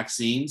it on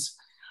vaccines.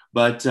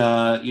 But,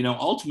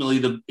 ultimately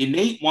the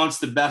innate wants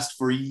the best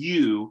for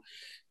you.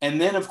 And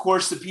then, of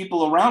course, the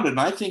people around it. And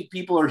I think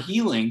people are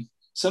healing.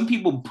 Some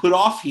people put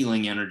off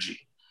healing energy.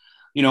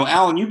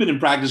 Alan, you've been in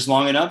practice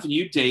long enough, and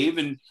you, Dave,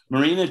 and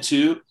Marina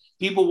too.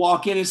 People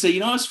walk in and say,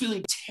 I was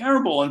feeling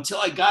terrible until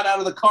I got out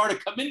of the car to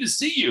come in to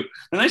see you.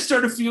 And I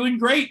started feeling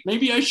great.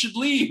 Maybe I should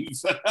leave.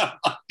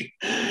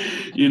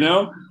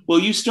 Well,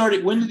 you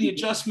started, when did the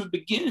adjustment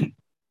begin?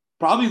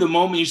 Probably the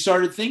moment you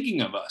started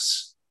thinking of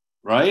us,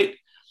 right?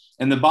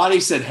 And the body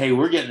said, hey,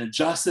 we're getting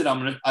adjusted.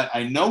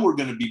 I know we're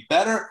going to be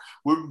better.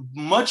 We're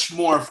much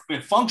more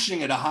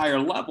functioning at a higher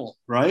level,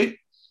 right?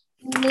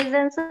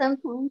 Even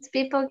sometimes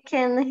people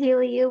can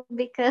heal you,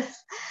 because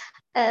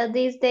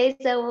these days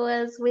I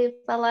was with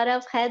a lot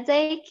of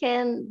headache,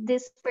 and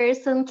this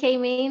person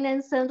came in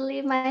and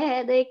suddenly my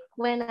headache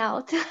went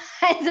out.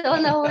 I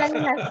don't know what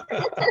happened.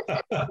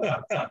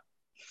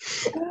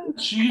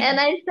 And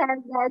I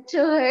said that to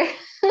her.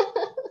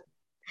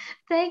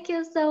 Thank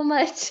you so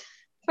much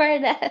for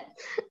that.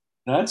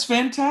 That's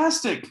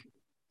fantastic.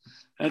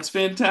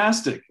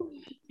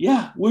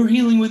 Yeah, we're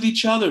healing with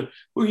each other.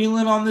 We're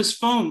healing on this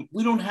phone.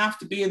 We don't have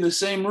to be in the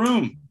same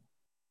room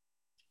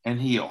and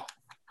heal.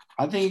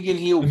 I think you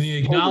can heal. And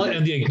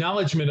the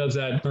acknowledgement of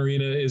that,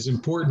 Marina, is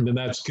important, and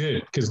that's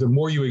good, because the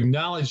more you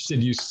acknowledge that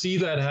you see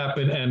that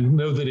happen and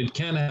know that it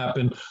can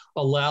happen,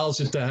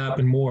 allows it to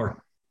happen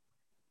more.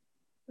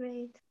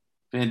 Great.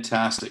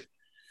 Fantastic.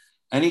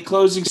 Any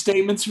closing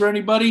statements for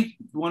anybody?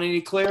 Want any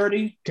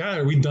clarity? God,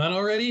 are we done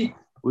already?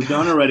 We're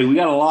done already. We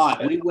got a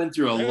lot. We went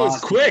through a lot. That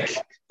was quick.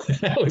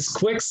 That was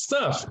quick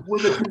stuff.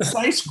 With a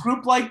concise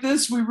group like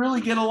this, we really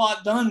get a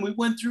lot done. We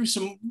went through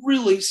some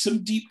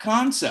deep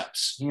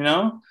concepts, you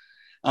know.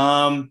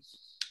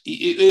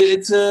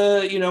 It's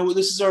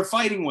this is our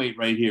fighting weight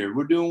right here.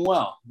 We're doing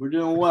well. We're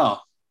doing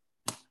well.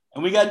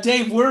 And we got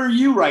Dave. Where are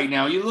you right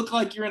now? You look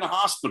like you're in a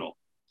hospital.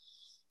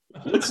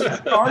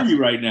 Where are you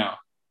right now?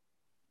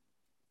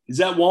 Is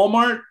that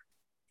Walmart?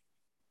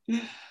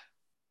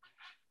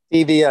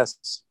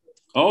 CVS.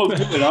 Oh,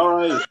 good. All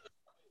right.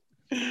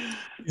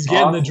 He's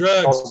getting the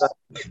drugs.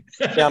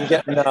 Yeah, I'm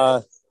getting,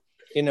 my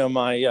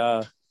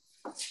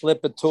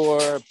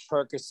Lipitor,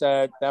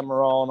 Percocet,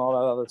 Demerol, and all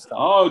that other stuff.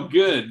 Oh,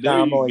 good. There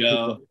you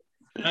go.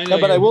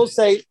 But I will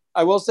say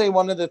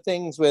one of the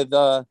things with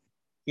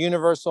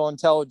universal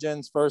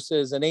intelligence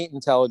versus innate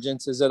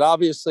intelligence is that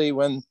obviously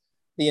when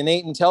the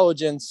innate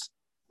intelligence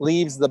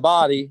leaves the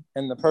body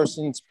and the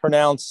person's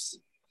pronounced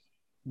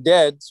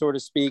dead, so to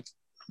speak,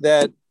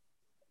 that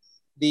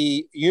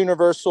the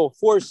universal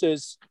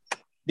forces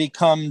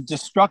become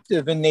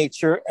destructive in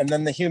nature, and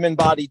then the human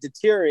body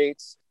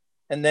deteriorates,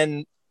 and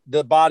then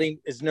the body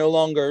is no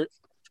longer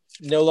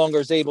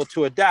is able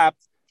to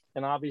adapt,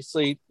 and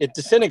obviously it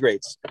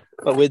disintegrates.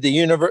 But with the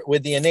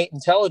innate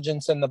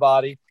intelligence in the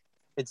body,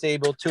 it's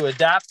able to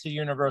adapt to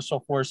universal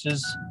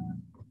forces,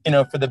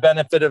 for the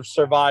benefit of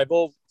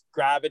survival,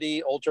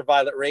 gravity,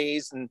 ultraviolet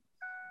rays, and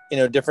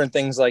different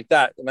things like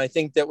that. And I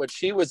think that what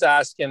she was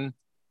asking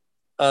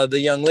the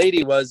young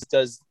lady was,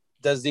 does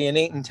the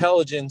innate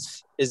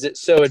intelligence, is it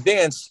so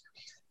advanced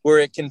where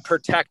it can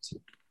protect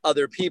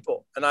other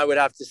people? And I would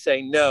have to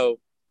say no.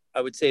 I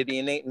would say the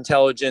innate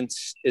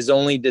intelligence is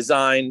only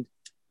designed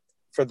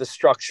for the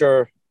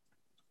structure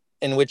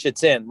in which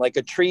it's in. Like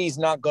a tree's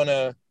innate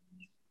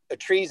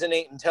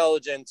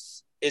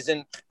intelligence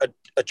isn't,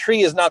 a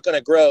tree is not going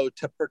to grow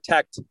to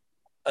protect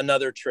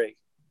another tree.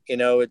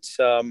 It's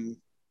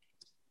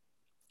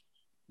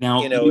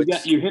now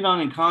you hit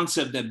on a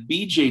concept that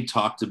BJ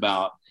talked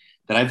about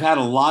that I've had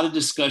a lot of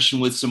discussion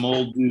with some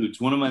old dudes.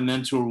 One of my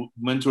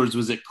mentors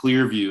was at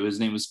Clearview. His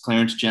name was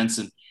Clarence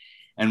Jensen.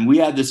 And we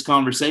had this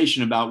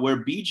conversation about where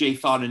BJ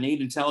thought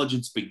innate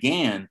intelligence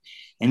began.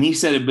 And he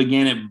said it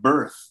began at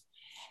birth.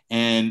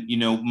 And,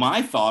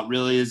 my thought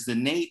really is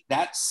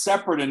that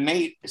separate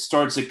innate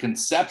starts at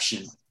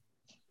conception,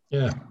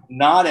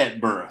 not at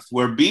birth,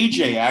 where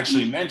BJ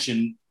actually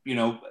mentioned,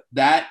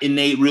 that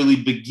innate really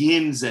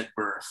begins at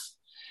birth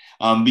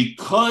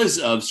because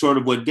of sort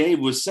of what Dave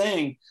was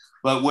saying,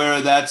 but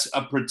where that's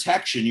a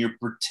protection.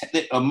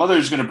 A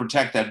mother's going to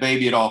protect that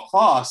baby at all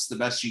costs, the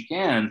best she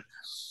can,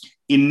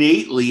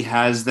 innately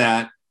has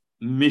that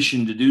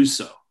mission to do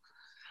so.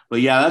 But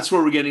yeah, that's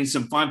where we're getting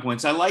some fine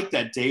points. I like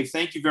that, Dave.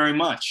 Thank you very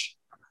much.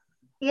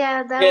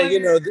 Yeah, thank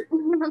you.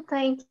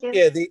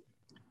 Yeah,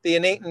 the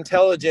innate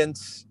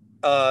intelligence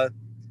not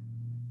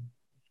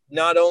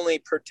only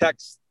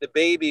protects the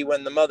baby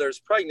when the mother's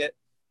pregnant,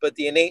 but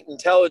the innate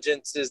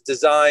intelligence is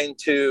designed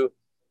to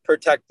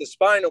protect the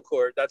spinal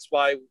cord. That's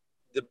why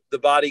the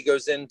body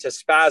goes into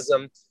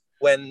spasm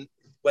when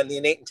the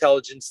innate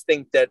intelligence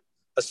think that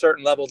a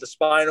certain level of the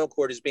spinal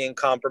cord is being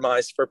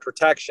compromised for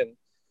protection.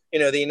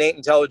 The innate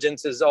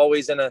intelligence is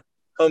always in a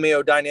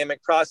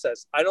homeodynamic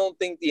process. I don't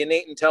think the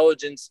innate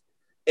intelligence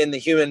in the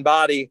human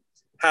body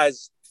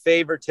has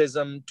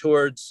favoritism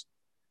towards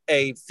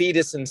a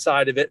fetus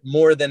inside of it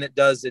more than it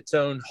does its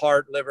own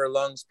heart, liver,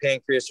 lungs,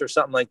 pancreas, or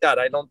something like that.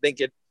 I don't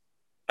think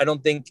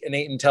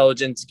innate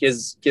intelligence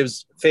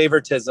gives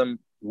favoritism.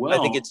 Well,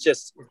 I think it's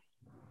just.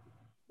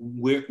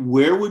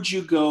 Where would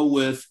you go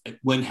with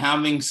when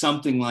having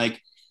something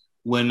like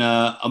when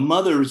a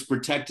mother is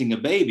protecting a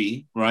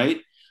baby,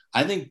 right?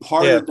 I think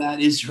part of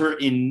that is her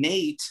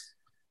innate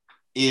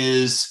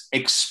is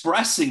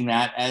expressing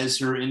that as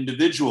her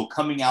individual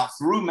coming out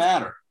through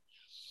matter.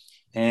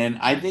 And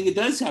I think it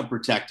does have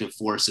protective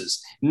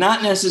forces,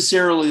 not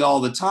necessarily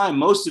all the time.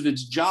 Most of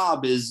its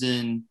job is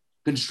in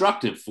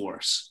constructive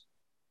force.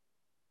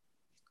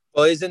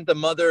 Well, isn't the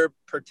mother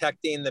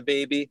protecting the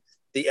baby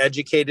the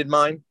educated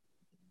mind?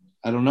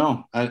 I don't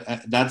know. I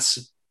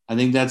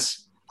think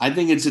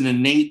it's an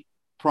innate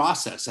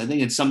process. I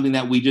think it's something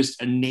that we just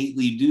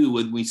innately do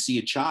when we see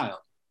a child.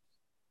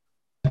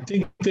 I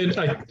think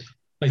that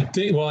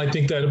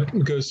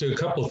goes to a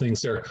couple of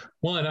things there.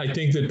 One, I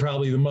think that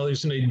probably the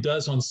mother's innate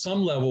does on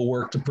some level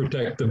work to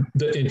protect the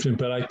infant,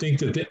 but I think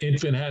that the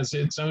infant has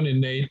its own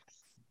innate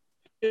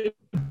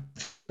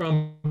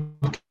from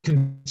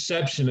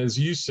conception, as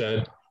you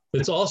said,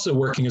 that's also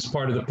working as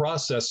part of the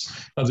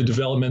process of the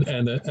development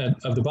and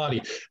of the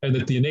body, and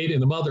that the innate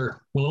in the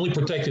mother will only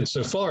protect it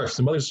so far. If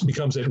the mother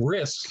becomes at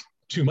risk,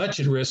 too much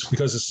at risk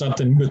because of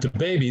something with the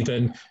baby,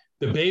 then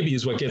the baby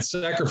is what gets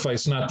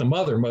sacrificed, not the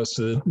mother, most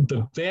of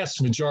the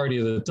vast majority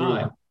of the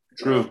time.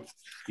 True.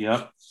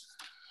 Yep.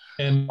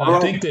 And I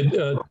think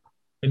that,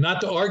 and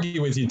not to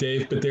argue with you,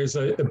 Dave, but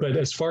but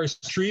as far as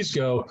trees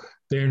go,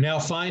 they're now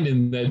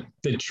finding that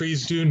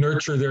trees do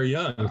nurture their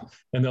young,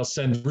 and they'll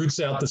send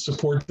roots out to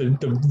support the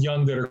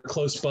young that are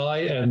close by,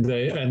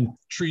 and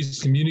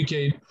trees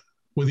communicate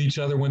with each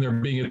other when they're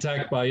being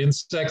attacked by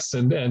insects,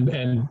 and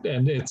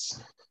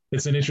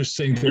it's an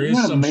interesting. There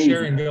is some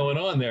sharing going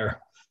on there.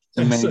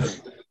 It's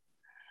amazing.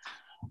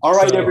 All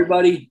right,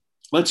 everybody,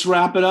 let's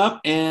wrap it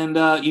up. And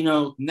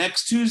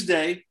next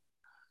Tuesday,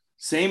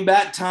 same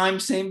bat time,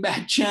 same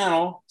bat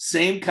channel,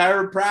 same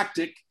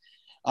chiropractic.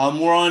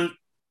 We're on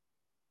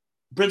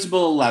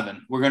Principle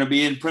 11. We're going to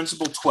be in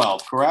Principle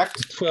 12,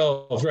 correct?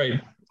 12,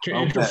 right. Okay.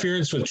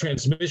 Interference with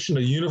transmission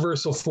of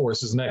universal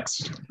force is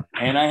next.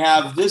 And I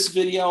have this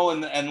video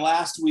and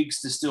last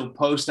week's to still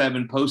post. I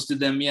haven't posted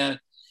them yet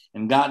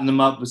and gotten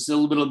them up. It's still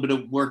a little bit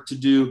of work to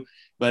do,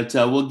 but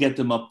we'll get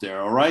them up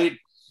there. All right.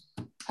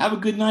 Have a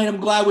good night.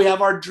 I'm glad we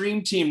have our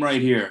dream team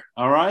right here.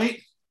 All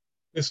right.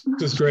 This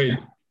is great.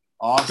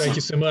 Awesome. Thank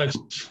you so much.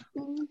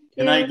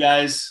 Good night,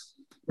 guys.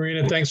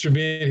 Marina, thanks for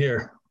being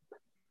here.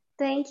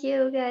 Thank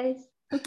you, guys.